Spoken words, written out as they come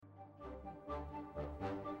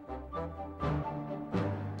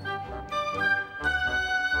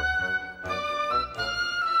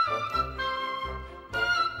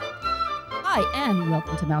Hi, and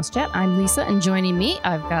welcome to Mouse Chat. I'm Lisa, and joining me,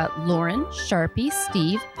 I've got Lauren, Sharpie,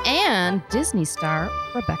 Steve, and Disney star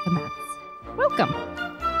Rebecca Metz. Welcome.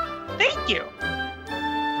 Thank you.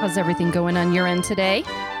 How's everything going on your end today?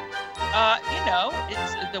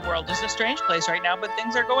 The world is a strange place right now, but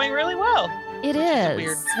things are going really well. It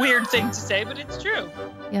is. A weird thing to say, but it's true.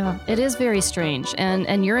 Yeah, it is very strange.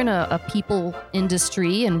 And you're in a people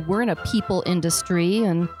industry, and we're in a people industry,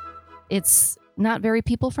 and it's not very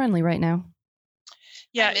people friendly right now.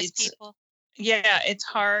 Yeah, people. Yeah, it's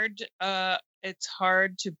hard. It's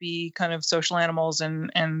hard to be kind of social animals,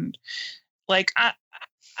 and like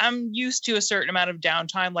I'm used to a certain amount of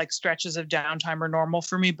downtime. Like stretches of downtime are normal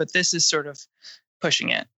for me, but this is sort of pushing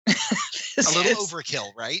it. A little overkill,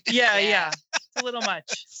 right? Yeah. It's a little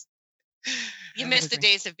much. You miss the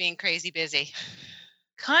days of being crazy busy.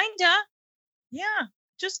 Kinda. Yeah,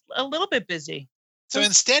 just a little bit busy. So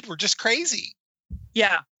instead, we're just crazy.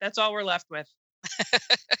 Yeah, that's all we're left with.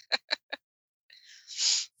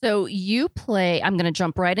 So you play, I'm going to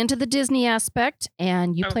jump right into the Disney aspect,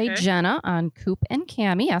 and you play Jenna on Coop and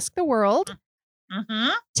Cami Ask the World. Mm-hmm.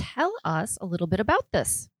 Tell us a little bit about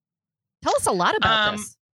this. Tell us a lot about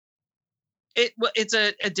this. It's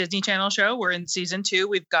a Disney Channel show. We're in season 2.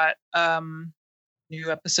 We've got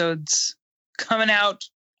new episodes coming out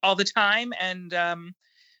all the time, and I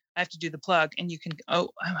have to do the plug. And you can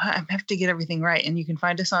I have to get everything right. And you can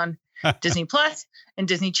find us on Disney Plus and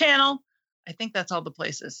Disney Channel. I think that's all the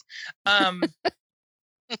places.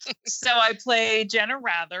 So I play Jenna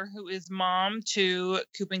Rather, who is mom to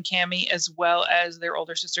Coop and Cami, as well as their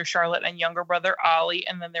older sister Charlotte and younger brother Ollie.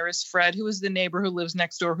 And then there is Fred, who is the neighbor who lives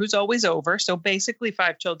next door, who's always over. So basically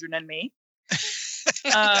 5 children and me.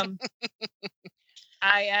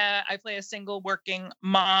 I play a single working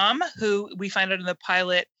mom who we find out in the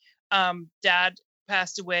pilot. Dad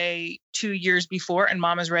passed away 2 years before, and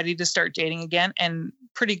mom is ready to start dating again. And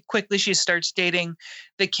pretty quickly she starts dating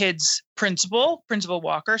the kid's principal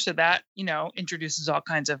Walker. So that, introduces all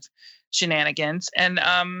kinds of shenanigans. And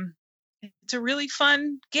it's a really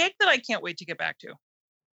fun gig that I can't wait to get back to.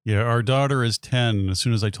 Yeah, our daughter is 10. And as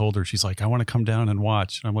soon as I told her, she's like, I want to come down and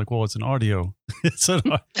watch. And I'm like, well, it's an audio. it's an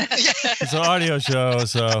audio show.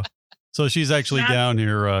 So she's actually down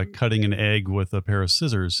here cutting an egg with a pair of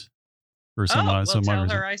scissors. Tell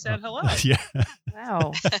her I said hello. Yeah.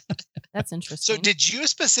 Wow. That's interesting. So did you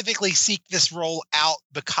specifically seek this role out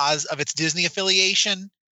because of its Disney affiliation?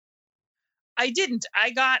 I didn't. I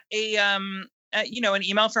got an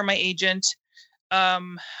email from my agent.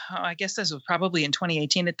 I guess this was probably in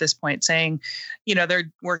 2018 at this point, saying,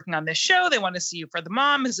 they're working on this show. They want to see you for the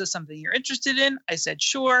mom. Is this something you're interested in? I said,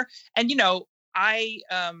 sure. And,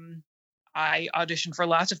 I audition for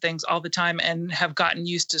lots of things all the time and have gotten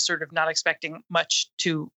used to sort of not expecting much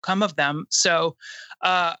to come of them. So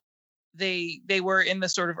they were in the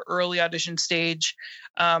sort of early audition stage.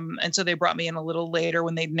 And so they brought me in a little later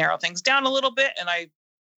when they narrow things down a little bit. And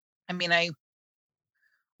I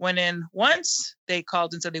went in once. They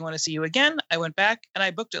called and said they want to see you again. I went back and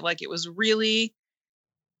I booked it like it was really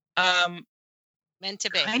meant to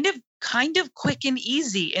be. Kind of quick and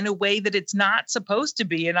easy in a way that it's not supposed to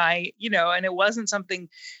be. And and it wasn't something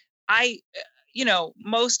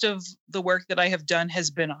most of the work that I have done has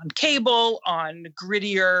been on cable, on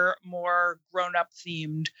grittier, more grown-up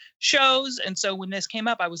themed shows. And so when this came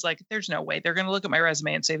up, I was like, there's no way. They're going to look at my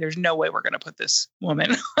resume and say, there's no way we're going to put this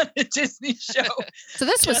woman on a Disney show. So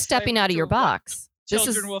this was stepping out of your box.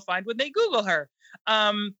 Children will find when they Google her.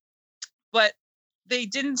 But they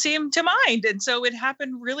didn't seem to mind. And so it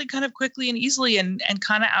happened really kind of quickly and easily and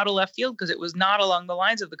kind of out of left field because it was not along the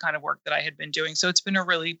lines of the kind of work that I had been doing. So it's been a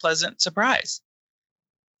really pleasant surprise.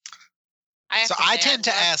 I tend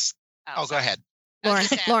to ask. Oh, go ahead.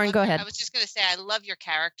 Lauren, go ahead. I was just going to say, I love your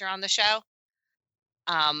character on the show.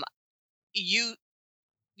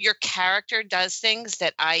 Your character does things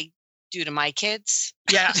that I do to my kids.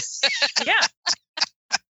 Yeah. Yeah.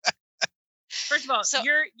 First of all,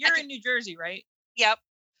 you're in New Jersey, right? Yep.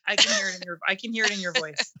 I can hear it in your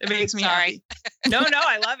voice. It makes me happy. No,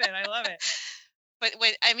 I love it. But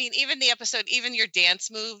even the episode, even your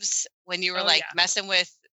dance moves when you were messing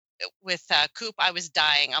with Coop, I was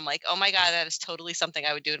dying. I'm like, oh my God, that is totally something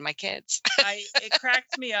I would do to my kids. It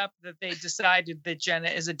cracks me up that they decided that Jenna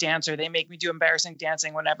is a dancer. They make me do embarrassing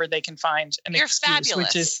dancing whenever they can find an excuse. Fabulous.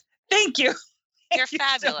 Which is, thank you. You're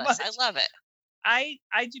fabulous. So I love it. I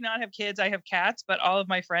do not have kids. I have cats, but all of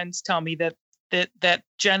my friends tell me that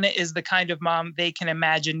Jenna is the kind of mom they can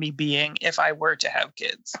imagine me being if I were to have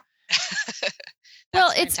kids.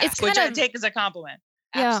 Well, it's kind which I take as a compliment.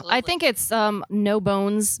 Yeah, Absolutely. I think it's no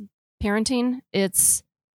bones parenting. It's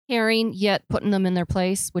caring yet putting them in their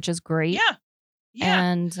place, which is great. Yeah. Yeah.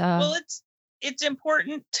 And well, it's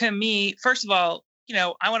important to me. First of all,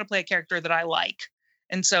 I want to play a character that I like.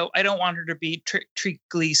 And so I don't want her to be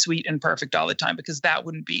treacly sweet and perfect all the time, because that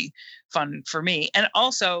wouldn't be fun for me. And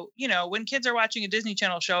also, when kids are watching a Disney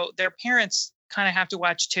Channel show, their parents kind of have to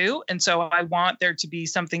watch too. And so I want there to be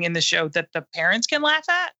something in the show that the parents can laugh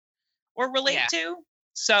at or relate to.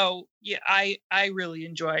 So yeah, I really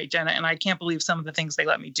enjoy Jenna, and I can't believe some of the things they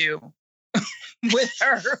let me do with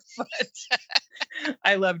her, but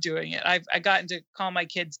I love doing it. I've gotten to call my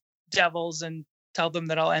kids devils and tell them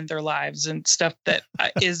that I'll end their lives and stuff that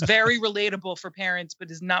is very relatable for parents,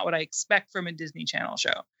 but is not what I expect from a Disney Channel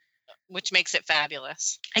show. Which makes it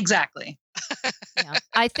fabulous. Exactly. Yeah.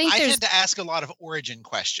 I tend to ask a lot of origin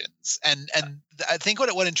questions, and I think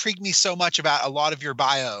what intrigued me so much about a lot of your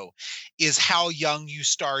bio is how young you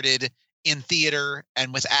started in theater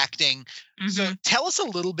and with acting. Mm-hmm. So tell us a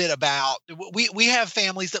little bit about, we have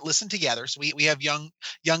families that listen together. So we have young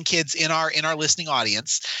kids in our listening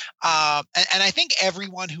audience. And I think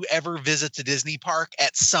everyone who ever visits a Disney park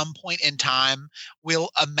at some point in time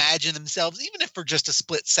will imagine themselves, even if for just a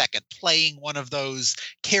split second, playing one of those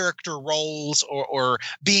character roles or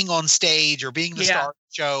being on stage or being the star of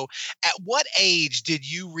the show. At what age did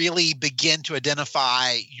you really begin to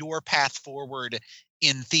identify your path forward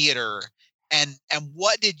in theater, and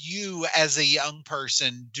what did you as a young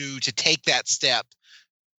person do to take that step?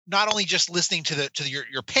 Not only just listening to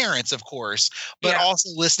your parents, of course, but also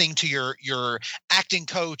listening to your acting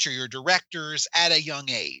coach or your directors at a young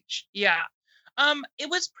age. Yeah. It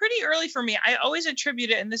was pretty early for me. I always attribute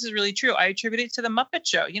it, and this is really true, I attribute it to the Muppet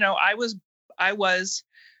Show. I was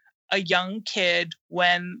a young kid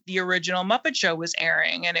when the original Muppet Show was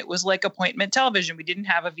airing, and it was like appointment television. We didn't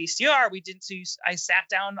have a VCR. I sat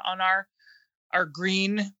down on our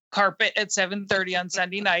green carpet at 7:30 on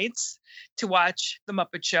Sunday nights to watch the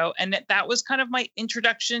Muppet Show. And that was kind of my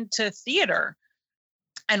introduction to theater,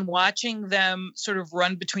 and watching them sort of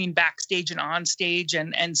run between backstage and on stage,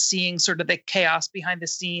 and seeing sort of the chaos behind the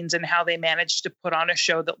scenes and how they managed to put on a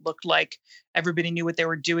show that looked like everybody knew what they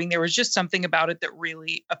were doing. There was just something about it that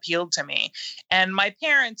really appealed to me. And my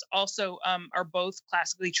parents also are both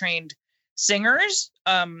classically trained singers.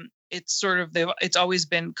 It's always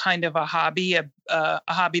been kind of a hobby, a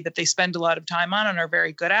hobby that they spend a lot of time on and are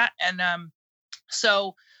very good at. And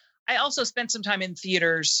so I also spent some time in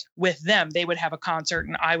theaters with them. They would have a concert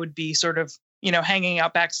and I would be sort of, hanging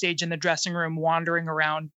out backstage in the dressing room, wandering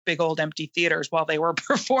around big old empty theaters while they were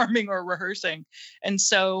performing or rehearsing. And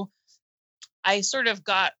so I sort of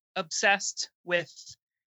got obsessed with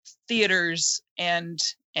theaters and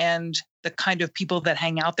the kind of people that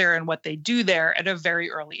hang out there and what they do there at a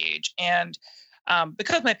very early age. And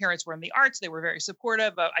because my parents were in the arts, they were very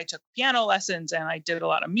supportive. I took piano lessons and I did a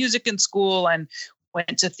lot of music in school and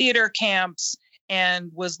went to theater camps,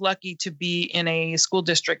 and was lucky to be in a school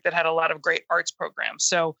district that had a lot of great arts programs.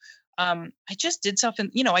 So I just did stuff,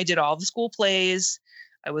 and I did all the school plays.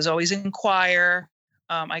 I was always in choir.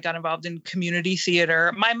 I got involved in community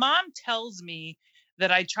theater. My mom tells me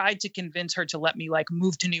that I tried to convince her to let me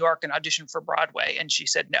move to New York and audition for Broadway, and she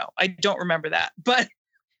said no. I don't remember that, but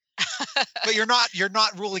but you're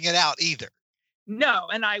not ruling it out either. No,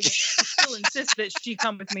 and I would still insist that she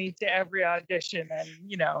come with me to every audition and,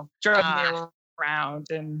 drive me around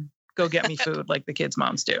and go get me food like the kids'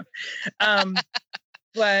 moms do.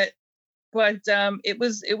 But it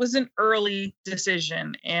was an early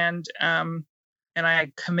decision, and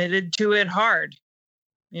I committed to it hard,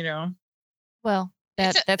 Well,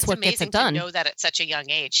 that's what gets it done. To know that at such a young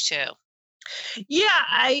age too. Yeah,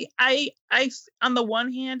 I on the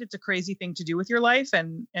one hand, it's a crazy thing to do with your life,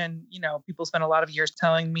 and people spend a lot of years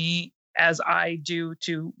telling me, as I do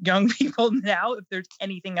to young people now, if there's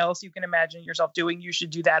anything else you can imagine yourself doing, you should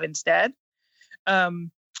do that instead.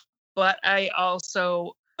 But I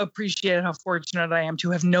also appreciate how fortunate I am to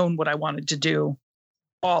have known what I wanted to do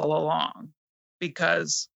all along,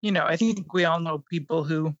 because I think we all know people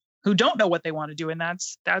who don't know what they want to do, and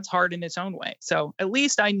that's hard in its own way. So at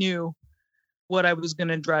least I knew what I was going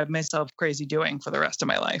to drive myself crazy doing for the rest of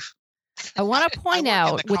my life. I want to point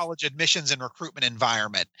out in the college admissions and recruitment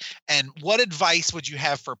environment. And what advice would you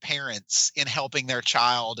have for parents in helping their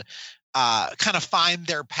child kind of find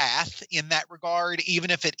their path in that regard, even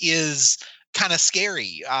if it is kind of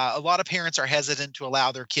scary? A lot of parents are hesitant to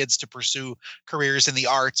allow their kids to pursue careers in the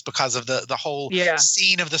arts because of the whole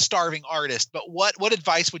scene of the starving artist. But what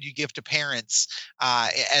advice would you give to parents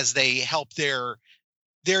as they help their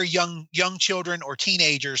young children or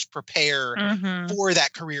teenagers prepare for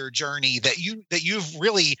that career journey that you've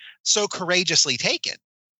really so courageously taken?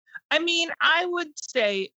 I mean, I would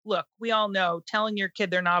say, look, we all know telling your kid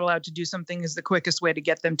they're not allowed to do something is the quickest way to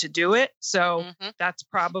get them to do it. So that's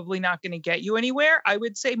probably not going to get you anywhere. I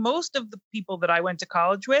would say most of the people that I went to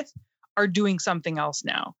college with are doing something else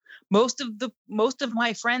now. Most of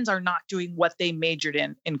my friends are not doing what they majored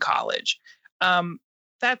in college.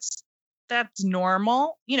 That's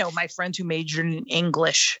normal. You know, my friends who majored in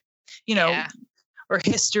English, you know, or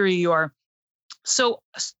history, or so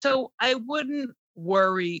I wouldn't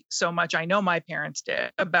worry so much. I know my parents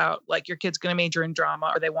did, about like, your kid's going to major in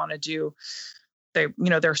drama, or they want to do,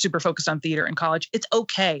 they're super focused on theater in college. It's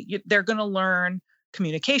okay. They're going to learn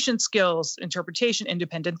communication skills, interpretation,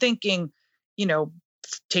 independent thinking,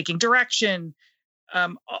 taking direction,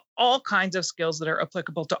 all kinds of skills that are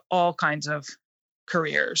applicable to all kinds of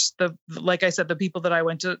careers. Like I said, the people that I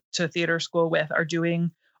went to theater school with are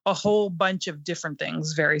doing a whole bunch of different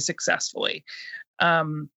things very successfully.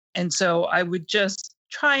 And so I would just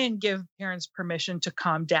try and give parents permission to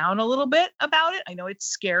calm down a little bit about it. I know it's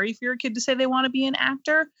scary for your kid to say they want to be an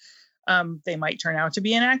actor. They might turn out to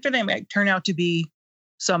be an actor. They might turn out to be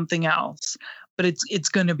something else, but it's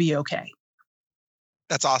going to be okay.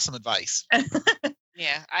 That's awesome advice.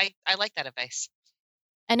 Yeah, I like that advice.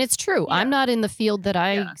 And it's true. Yeah. I'm not in the field that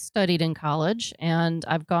I studied in college, and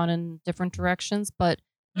I've gone in different directions, but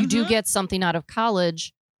you do get something out of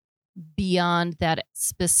college beyond that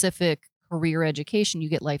specific career education. You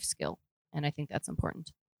get life skill. And I think that's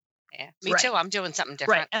important. Yeah, me too. I'm doing something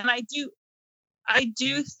different. Right. And I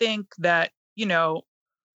do think that,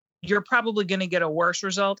 you're probably going to get a worse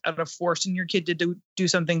result out of forcing your kid to do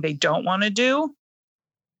something they don't want to do.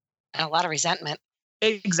 And a lot of resentment.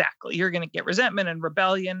 Exactly. You're going to get resentment and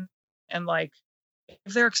rebellion. And like,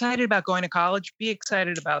 if they're excited about going to college, be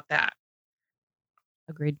excited about that.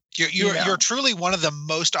 Agreed. You're truly one of the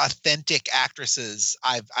most authentic actresses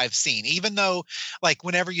I've seen. Even though, like,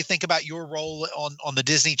 whenever you think about your role on the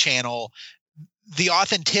Disney Channel, the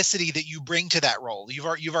authenticity that you bring to that role,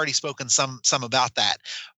 you've already spoken some about that,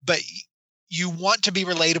 but you want to be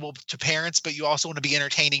relatable to parents, but you also want to be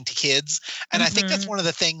entertaining to kids. And I think that's one of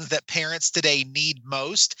the things that parents today need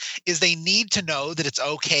most, is they need to know that it's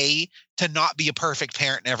okay to not be a perfect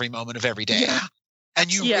parent in every moment of every day. Yeah.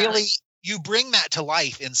 And you bring that to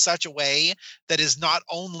life in such a way that is not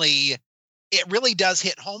only, it really does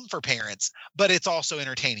hit home for parents, but it's also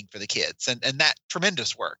entertaining for the kids. And that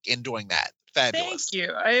tremendous work in doing that. Fabulous. Thank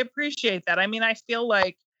you. I appreciate that. I mean, I feel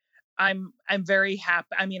like I'm very happy.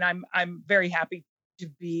 I mean, I'm very happy to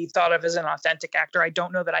be thought of as an authentic actor. I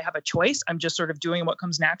don't know that I have a choice. I'm just sort of doing what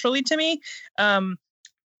comes naturally to me.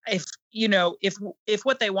 If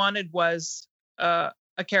what they wanted was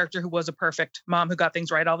a character who was a perfect mom who got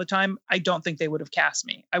things right all the time, I don't think they would have cast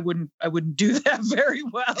me. I wouldn't do that very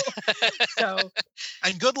well. So,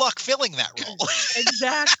 and good luck filling that role.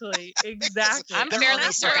 Exactly. I'm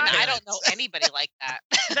fairly certain I don't know anybody like that.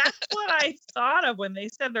 That's what I thought of when they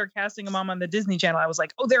said they're casting a mom on the Disney Channel. I was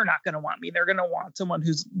like, oh, they're not going to want me. They're going to want someone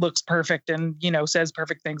who looks perfect and, says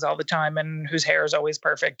perfect things all the time and whose hair is always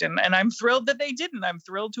perfect. And I'm thrilled that they didn't. I'm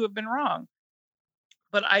thrilled to have been wrong.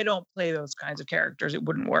 But I don't play those kinds of characters. It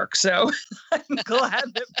wouldn't work. So I'm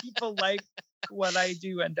glad that people like what I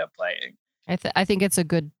do end up playing. I think it's a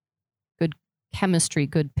good chemistry,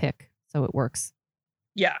 good pick. So it works.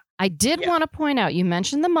 Yeah. I did want to point out, you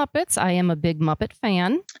mentioned the Muppets. I am a big Muppet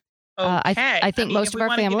fan. Okay. I think most of our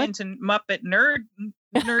family. If we want to get into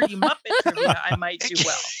nerdy Muppet trivia, I might do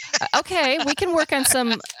well. Okay. We can work on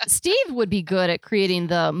some. Steve would be good at creating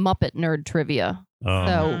the Muppet nerd trivia.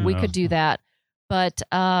 We could do that. But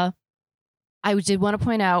I did want to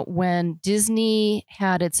point out, when Disney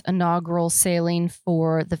had its inaugural sailing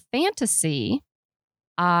for the Fantasy,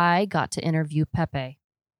 I got to interview Pepe.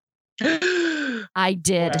 I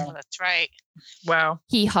did. Wow. That's right. Wow.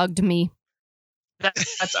 He hugged me.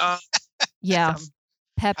 That's awesome. Yeah.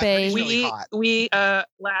 Pepe. Really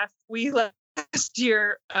Last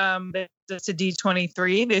year, to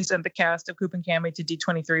D23, they sent the cast of Coop and Cammy to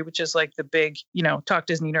D23, which is like the big, Talk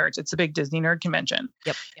Disney Nerds. It's the big Disney nerd convention.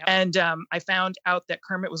 Yep. And I found out that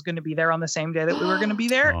Kermit was going to be there on the same day that we were going to be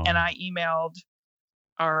there. And I emailed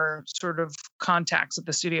our sort of contacts at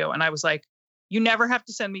the studio. And I was like, you never have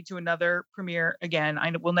to send me to another premiere again.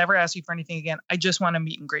 I will never ask you for anything again. I just want to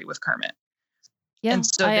meet and greet with Kermit. Yeah, and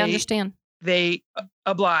so I understand. They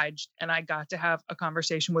obliged, and I got to have a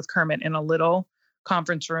conversation with Kermit in a little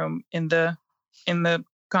conference room in the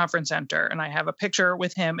conference center. And I have a picture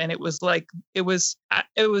with him, and it was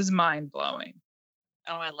mind blowing.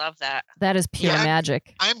 Oh, I love that. That is pure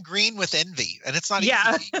magic. I'm green with envy, and it's not easy.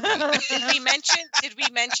 Did we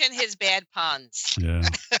mention his bad puns? Yeah.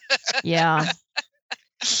 Yeah.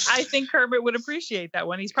 I think Kermit would appreciate that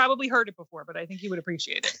one. He's probably heard it before, but I think he would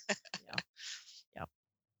appreciate it. Yeah.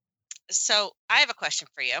 So I have a question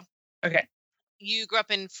for you. Okay. You grew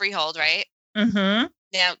up in Freehold, right? Mm-hmm.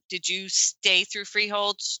 Now, did you stay through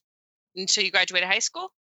Freehold until you graduated high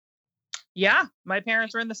school? Yeah, my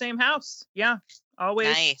parents were in the same house. Yeah, always.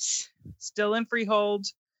 Nice. Still in Freehold.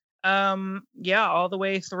 Yeah, all the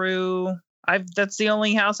way through. That's the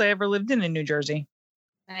only house I ever lived in New Jersey.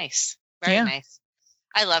 Nice. Very nice.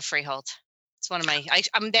 I love Freehold. It's one of my.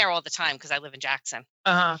 I'm there all the time because I live in Jackson.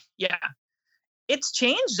 Yeah. It's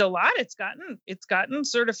changed a lot. It's gotten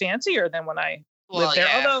sort of fancier than when I lived there.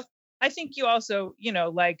 Yeah. Although I think you also,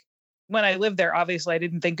 like when I lived there, obviously I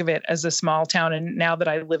didn't think of it as a small town. And now that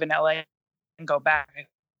I live in LA and go back,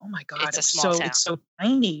 oh my God, it's so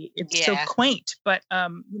tiny. It's so quaint. But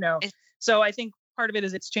so I think part of it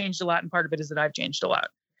is it's changed a lot, and part of it is that I've changed a lot.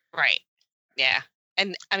 Right. Yeah.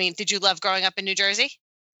 And I mean, did you love growing up in New Jersey?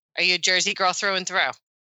 Are you a Jersey girl through and through?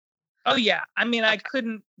 Oh yeah. I mean, I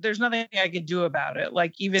couldn't, there's nothing I could do about it.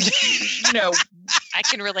 Like even, I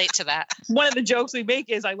can relate to that. One of the jokes we make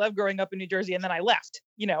is I love growing up in New Jersey and then I left,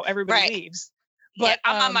 everybody leaves. But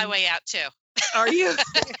I'm on my way out too. Are you?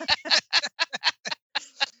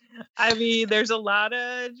 I mean, there's a lot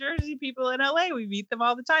of Jersey people in LA. We meet them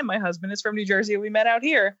all the time. My husband is from New Jersey. We met out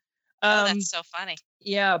here. That's so funny.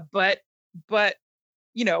 Yeah. But,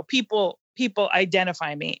 people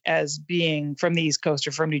identify me as being from the East Coast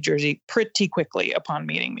or from New Jersey pretty quickly upon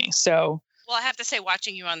meeting me. So, well, I have to say,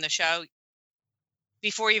 watching you on the show,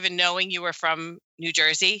 before even knowing you were from New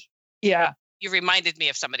Jersey, you reminded me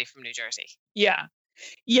of somebody from New Jersey. Yeah.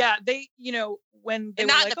 They, when they and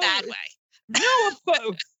were not like, in a bad way. No, of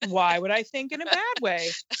course. Why would I think in a bad way?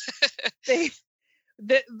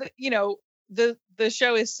 The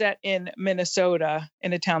show is set in Minnesota,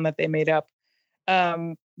 in a town that they made up.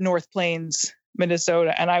 North Plains,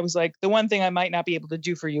 Minnesota. And I was like, the one thing I might not be able to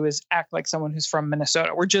do for you is act like someone who's from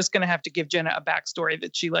Minnesota. We're just going to have to give Jenna a backstory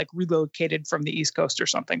that she relocated from the East Coast or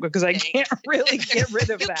something, because I can't really get rid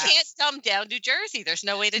of that. You can't dumb down New Jersey. There's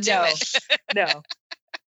no way to do it. No.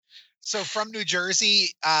 So from New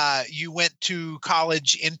Jersey, you went to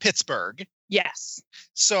college in Pittsburgh. Yes.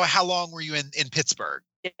 So how long were you in Pittsburgh?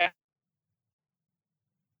 Yeah.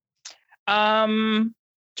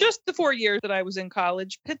 Just the 4 years that I was in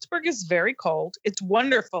college. Pittsburgh is very cold. It's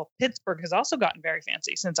wonderful. Pittsburgh has also gotten very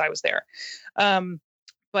fancy since I was there.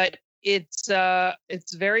 But it's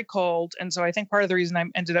very cold. And so I think part of the reason I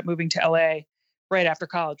ended up moving to LA right after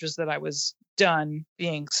college was that I was done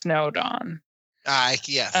being snowed on.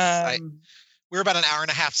 Yes. We're about an hour and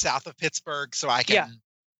a half south of Pittsburgh, so I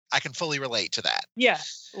can fully relate to that. Yeah.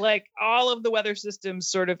 Like all of the weather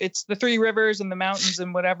systems it's the three rivers and the mountains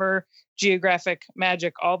and whatever geographic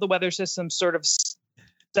magic, all the weather systems sort of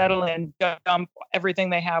settle in, dump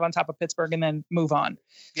everything they have on top of Pittsburgh and then move on.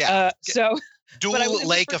 Yeah. Dual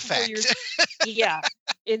lake effect. Yeah.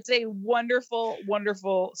 It's a wonderful,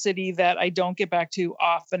 wonderful city that I don't get back to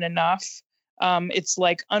often enough. It's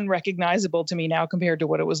like unrecognizable to me now compared to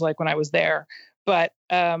what it was like when I was there. But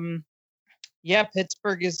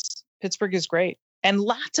Pittsburgh is great, and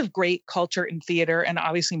lots of great culture and theater, and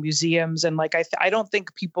obviously museums. And like I don't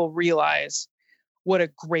think people realize what a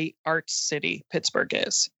great arts city Pittsburgh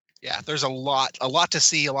is. Yeah, there's a lot to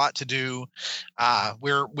see, a lot to do.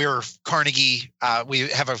 We're Carnegie.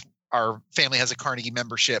 Our family has a Carnegie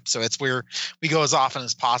membership, so it's where we go as often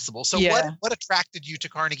as possible. So what attracted you to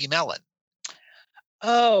Carnegie Mellon?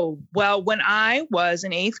 Oh, well, when I was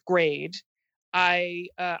in 8th grade, I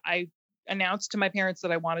announced to my parents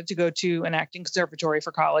that I wanted to go to an acting conservatory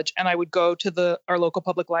for college, and I would go to our local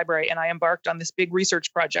public library, and I embarked on this big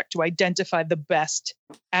research project to identify the best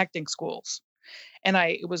acting schools. And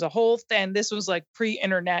it was a whole thing. This was like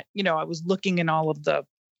pre-internet, I was looking in all of the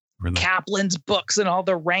Kaplan's books and all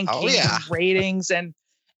the rankings and ratings, and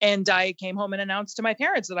I came home and announced to my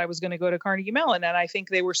parents that I was going to go to Carnegie Mellon. And I think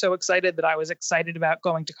they were so excited that I was excited about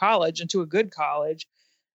going to college, and to a good college.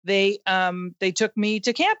 They took me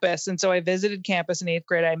to campus. And so I visited campus in 8th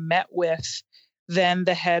grade. I met with then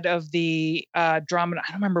the head of the drama.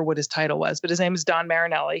 I don't remember what his title was, but his name is Don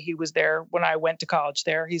Marinelli. He was there when I went to college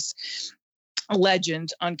there. He's a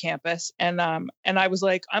legend on campus. And I was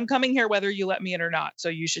like, I'm coming here whether you let me in or not. So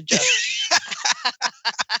you should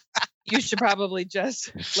probably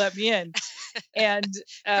just let me in. And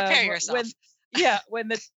prepare yourself. When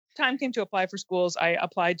the time came to apply for schools, I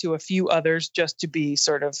applied to a few others just to be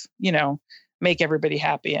sort of, make everybody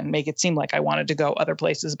happy and make it seem like I wanted to go other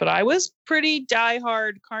places. But I was pretty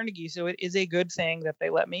diehard Carnegie, so it is a good thing that they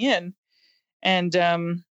let me in. And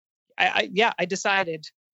I decided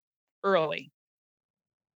early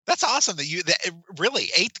That's awesome really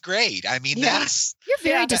 8th grade. I mean, that's you're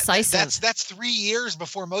very decisive. That's 3 years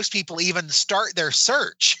before most people even start their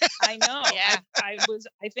search. I know. Yeah. I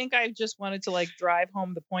think I just wanted to like drive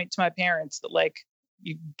home the point to my parents that like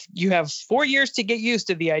you have 4 years to get used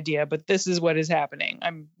to the idea, but this is what is happening.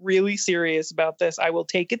 I'm really serious about this. I will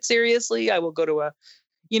take it seriously. I will go to a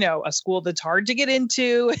school that's hard to get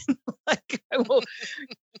into. Like I will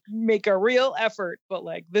make a real effort, but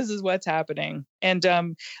like, this is what's happening. And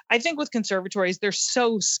I think with conservatories, they're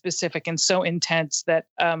so specific and so intense that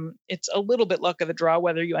it's a little bit luck of the draw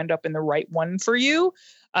whether you end up in the right one for you.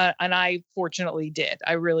 And I fortunately did.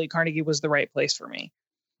 Carnegie was the right place for me.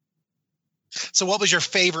 So what was your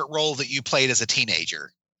favorite role that you played as a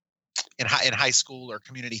teenager in high school or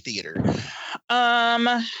community theater?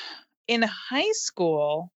 In high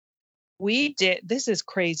school, we did, this is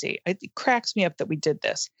crazy. It cracks me up that we did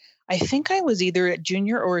this. I think I was either a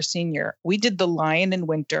junior or a senior. We did The Lion in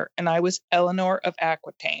Winter, and I was Eleanor of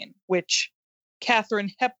Aquitaine, which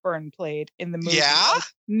Katharine Hepburn played in the movie. Yeah? Like,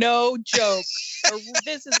 no joke.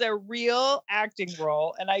 This is a real acting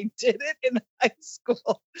role, and I did it in high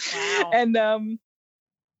school. Wow. And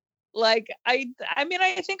I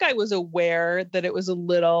think I was aware that it was a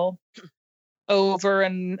little over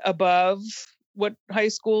and above what high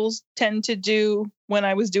schools tend to do when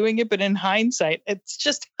I was doing it. But in hindsight, it's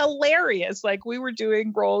just hilarious. Like we were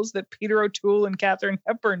doing roles that Peter O'Toole and Katharine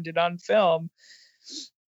Hepburn did on film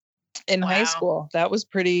in high school. That was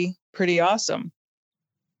pretty awesome.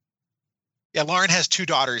 Yeah, Lauren has 2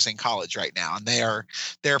 daughters in college right now, and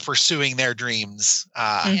they're pursuing their dreams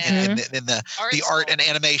in the art and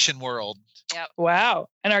animation world. Yep. Wow.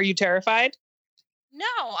 And are you terrified?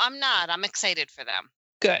 No, I'm not. I'm excited for them.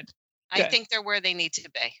 Good. I think they're where they need to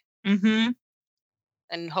be. Mm-hmm.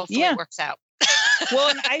 And hopefully it works out. Well,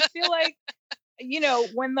 and I feel like,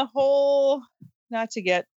 when the whole, not to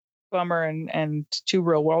get bummer and too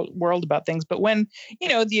real world about things, but when,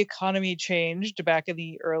 the economy changed back in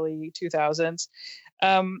the early 2000s,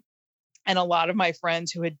 and a lot of my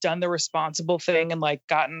friends who had done the responsible thing and like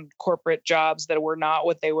gotten corporate jobs that were not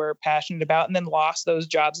what they were passionate about and then lost those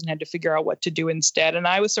jobs and had to figure out what to do instead. And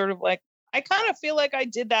I was sort of like, I kind of feel like I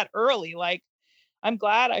did that early. Like, I'm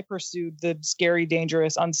glad I pursued the scary,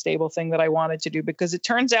 dangerous, unstable thing that I wanted to do, because it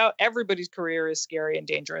turns out everybody's career is scary and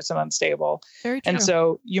dangerous and unstable. Very true. And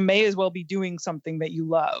so you may as well be doing something that you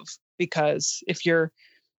love, because if you're,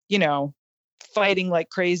 fighting like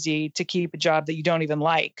crazy to keep a job that you don't even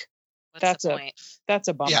like, that's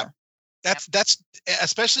a bummer. Yeah. That's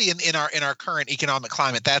especially in our current economic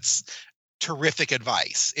climate, that's terrific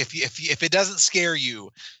advice. If it doesn't scare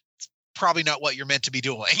you, it's probably not what you're meant to be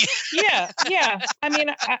doing. Yeah. I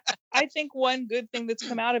mean, I think one good thing that's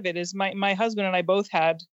come out of it is my husband and I both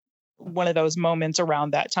had one of those moments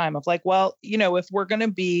around that time of like, well, if we're going to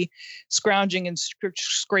be scrounging and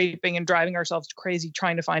scraping and driving ourselves crazy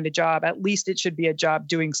trying to find a job, at least it should be a job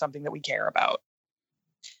doing something that we care about.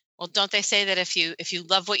 Well, don't they say that if you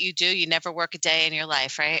love what you do, you never work a day in your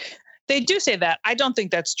life, right? They do say that. I don't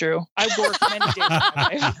think that's true. I work many days in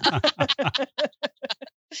my life.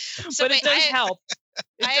 But it does help.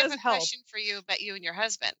 I have a question for you about you and your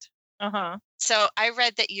husband. Uh-huh. So I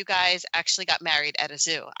read that you guys actually got married at a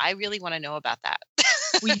zoo. I really want to know about that.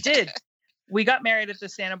 We did. We got married at the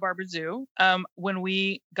Santa Barbara Zoo. When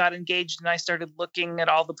we got engaged and I started looking at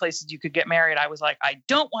all the places you could get married, I was like, I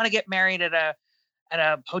don't want to get married at a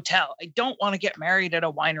hotel. I don't want to get married at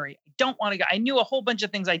a winery. I knew a whole bunch of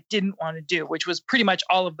things I didn't want to do, which was pretty much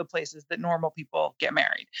all of the places that normal people get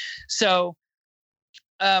married. So,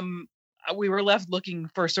 we were left looking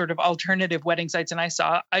for sort of alternative wedding sites. And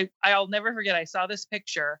I'll never forget, I saw this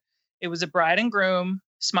picture. It was a bride and groom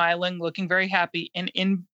smiling, looking very happy. And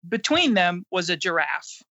in between them was a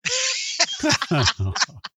giraffe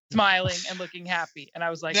smiling and looking happy. And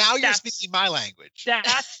I was like, now you're speaking my language.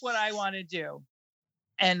 That's what I want to do.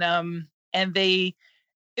 And it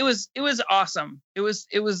was awesome. It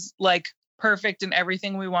was like perfect and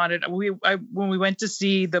everything we wanted. When we went to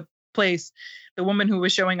see the place, the woman who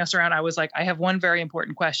was showing us around, I was like, I have one very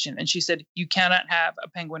important question. And she said, you cannot have a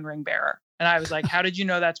penguin ring bearer. And I was like, how did you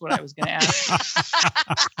know that's what I was going to ask?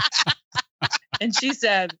 And she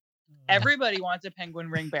said, everybody wants a penguin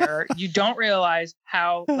ring bearer. You don't realize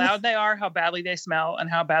how loud they are, how badly they smell, and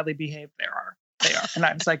how badly behaved they are. And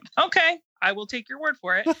I was like, okay, I will take your word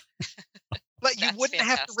for it. But you wouldn't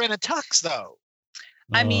have to rent a tux, though.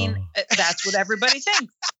 I mean, that's what everybody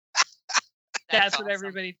thinks. That's awesome. What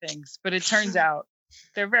everybody thinks. But it turns out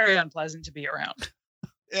they're very unpleasant to be around.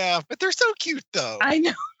 Yeah, but they're so cute, though. I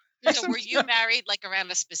know. So were you married like around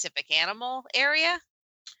a specific animal area?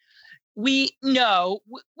 we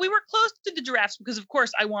were close to the giraffes because, of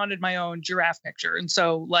course, I wanted my own giraffe picture. And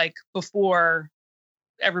so, like, before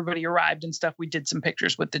everybody arrived and stuff, we did some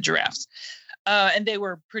pictures with the giraffes. And they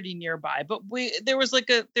were pretty nearby. But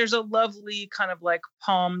there's a lovely kind of like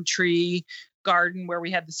palm tree garden where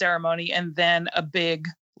we had the ceremony, and then a big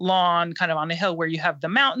lawn kind of on a hill where you have the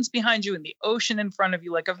mountains behind you and the ocean in front of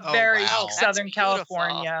you, like a very Southern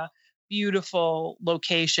California, beautiful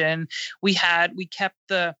location. We kept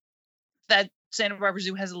that Santa Barbara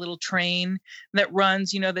Zoo has a little train that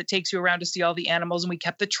runs, that takes you around to see all the animals. And we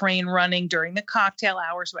kept the train running during the cocktail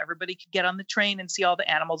hour so everybody could get on the train and see all the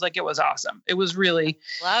animals. Like, it was awesome. It was really.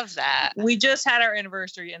 Love that. We just had our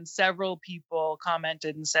anniversary and several people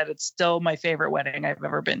commented and said it's still my favorite wedding I've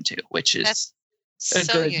ever been to, which is That's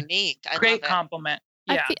so unique. Great compliment.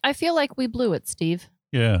 Yeah. I feel like we blew it, Steve.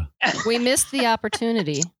 Yeah. We missed the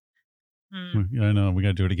opportunity. I know. We got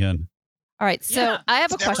to do it again. All right. So I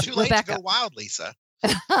have a question, Never too late Rebecca. to go wild, Lisa.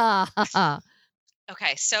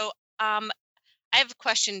 Okay. So I have a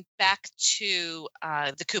question back to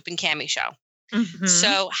the Coop and Cami show. Mm-hmm.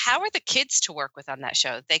 So how are the kids to work with on that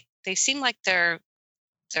show? They seem like they're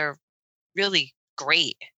really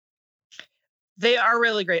great. They are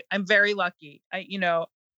really great. I'm very lucky. The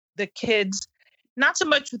kids, not so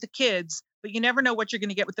much with the kids, but you never know what you're going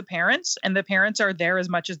to get with the parents, and the parents are there as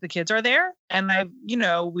much as the kids are there. And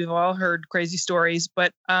we've all heard crazy stories,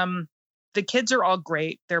 but the kids are all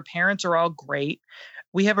great. Their parents are all great.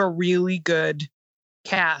 We have a really good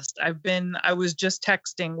cast. I was just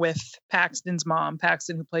texting with Paxton's mom,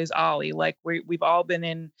 Paxton, who plays Ollie. Like, we've all been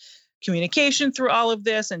in communication through all of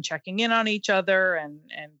this and checking in on each other and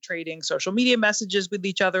trading social media messages with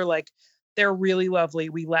each other. Like, they're really lovely.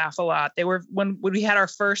 We laugh a lot. They were, when we had our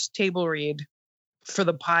first table read for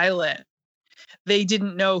the pilot, they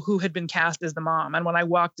didn't know who had been cast as the mom. And when I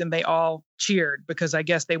walked in, they all cheered because I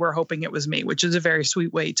guess they were hoping it was me, which is a very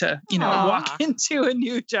sweet way to, walk into a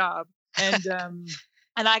new job. And,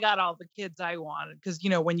 and I got all the kids I wanted because,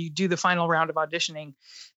 when you do the final round of auditioning,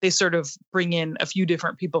 they sort of bring in a few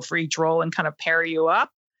different people for each role and kind of pair you up.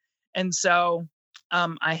 And so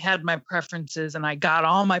I had my preferences and I got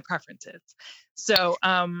all my preferences. So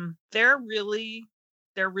they're really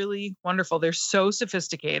wonderful. They're so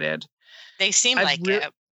sophisticated. They seem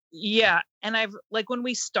it. Yeah. And when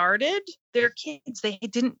we started, their kids,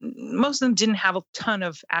 most of them didn't have a ton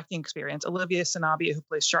of acting experience. Olivia Sanabia, who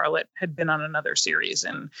plays Charlotte, had been on another series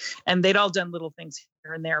and they'd all done little things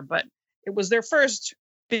here and there, but it was their first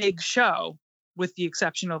big show with the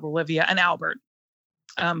exception of Olivia and Albert,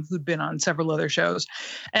 who'd been on several other shows.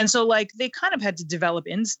 And so they kind of had to develop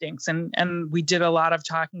instincts and we did a lot of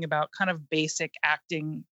talking about kind of basic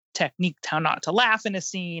acting technique, how not to laugh in a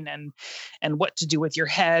scene and what to do with your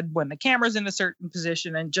head when the camera's in a certain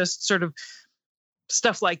position and just sort of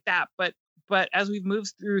stuff like that. But as we've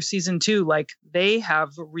moved through season 2, they have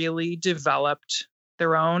really developed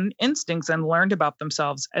their own instincts and learned about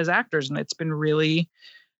themselves as actors. And it's been really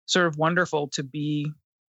sort of wonderful to be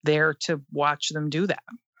there to watch them do that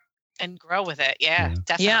and grow with it. Yeah,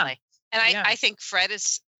 definitely. Yeah. And I think Fred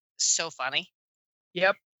is so funny.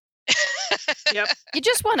 Yep. Yep. You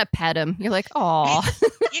just want to pet him. You're like, oh.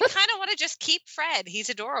 You kind of want to just keep Fred. He's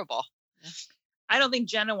adorable. I don't think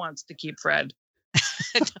Jenna wants to keep Fred.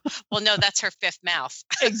 Well, no, that's her fifth mouth.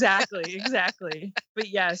 Exactly. But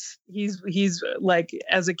yes, he's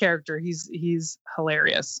as a character, he's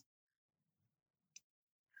hilarious.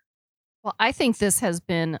 Well, I think this has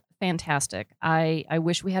been fantastic. I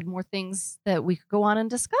wish we had more things that we could go on and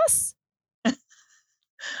discuss.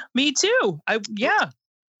 Me too.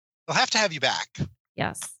 We'll have to have you back.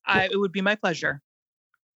 Yes. It would be my pleasure.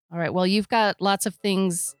 All right. Well, you've got lots of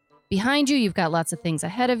things behind you. You've got lots of things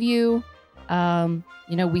ahead of you.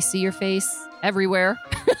 We see your face everywhere.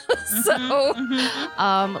 So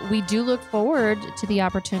we do look forward to the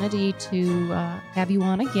opportunity to have you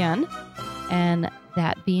on again. And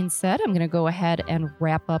that being said, I'm going to go ahead and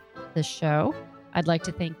wrap up the show. I'd like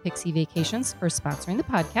to thank Pixie Vacations for sponsoring the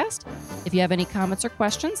podcast. If you have any comments or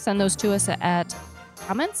questions, send those to us at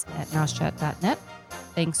comments@mousechat.net.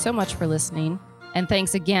 Thanks so much for listening. And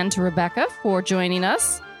thanks again to Rebecca for joining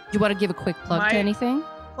us. Do you want to give a quick plug to anything?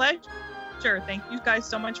 Pleasure. Thank you guys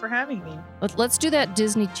so much for having me. Let's do that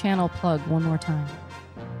Disney Channel plug one more time.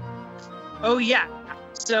 Oh, yeah.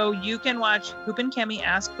 So you can watch Coop and Cami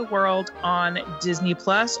Ask the World on Disney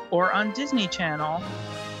Plus or on Disney Channel.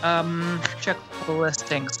 Check local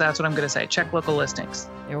listings. That's what I'm going to say. Check local listings.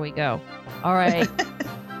 There we go. All right.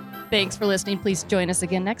 Thanks for listening. Please join us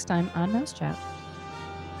again next time on Mouse Chat.